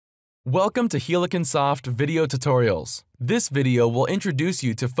Welcome to Helicon Soft Video Tutorials. This video will introduce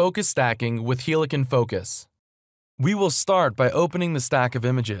you to focus stacking with Helicon Focus. We will start by opening the stack of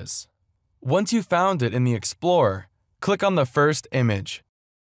images. Once you've found it in the Explorer, click on the first image.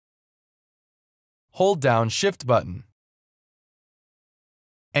 Hold down Shift button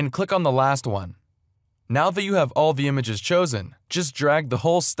and click on the last one. Now that you have all the images chosen, just drag the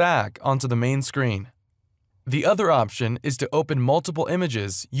whole stack onto the main screen. The other option is to open multiple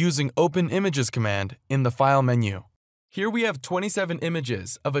images using Open Images command in the File menu. Here we have 27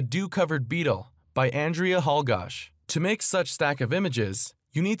 images of a dew-covered beetle by Andrea Halgosh. To make such stack of images,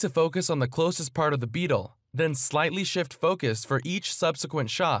 you need to focus on the closest part of the beetle, then slightly shift focus for each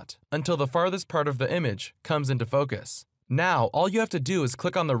subsequent shot until the farthest part of the image comes into focus. Now, all you have to do is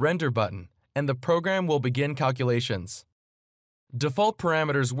click on the Render button, and the program will begin calculations. Default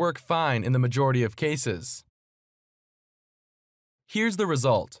parameters work fine in the majority of cases. Here's the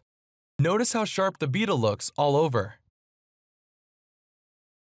result. Notice how sharp the beetle looks all over.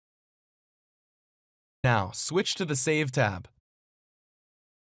 Now, switch to the Save tab.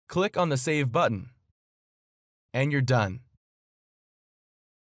 Click on the Save button, and you're done.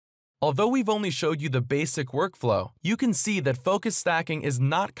 Although we've only showed you the basic workflow, you can see that focus stacking is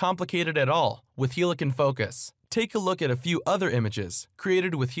not complicated at all with Helicon Focus. Take a look at a few other images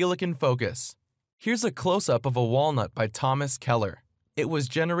created with Helicon Focus. Here's a close-up of a walnut by Thomas Keller. It was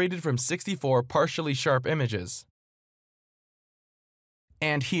generated from 64 partially sharp images.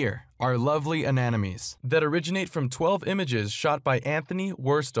 And here are lovely anemones that originate from 12 images shot by Anthony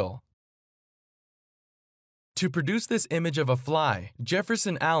Worstel. To produce this image of a fly,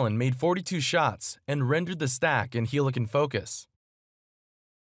 Jefferson Allen made 42 shots and rendered the stack in Helicon Focus.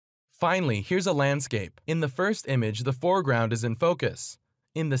 Finally, here's a landscape. In the first image, the foreground is in focus.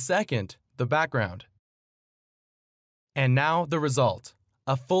 In the second, the background. And now the result,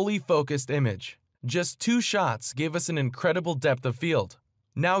 a fully focused image. Just 2 shots gave us an incredible depth of field.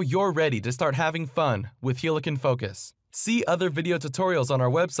 Now you're ready to start having fun with Helicon Focus. See other video tutorials on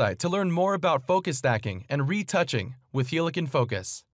our website to learn more about focus stacking and retouching with Helicon Focus.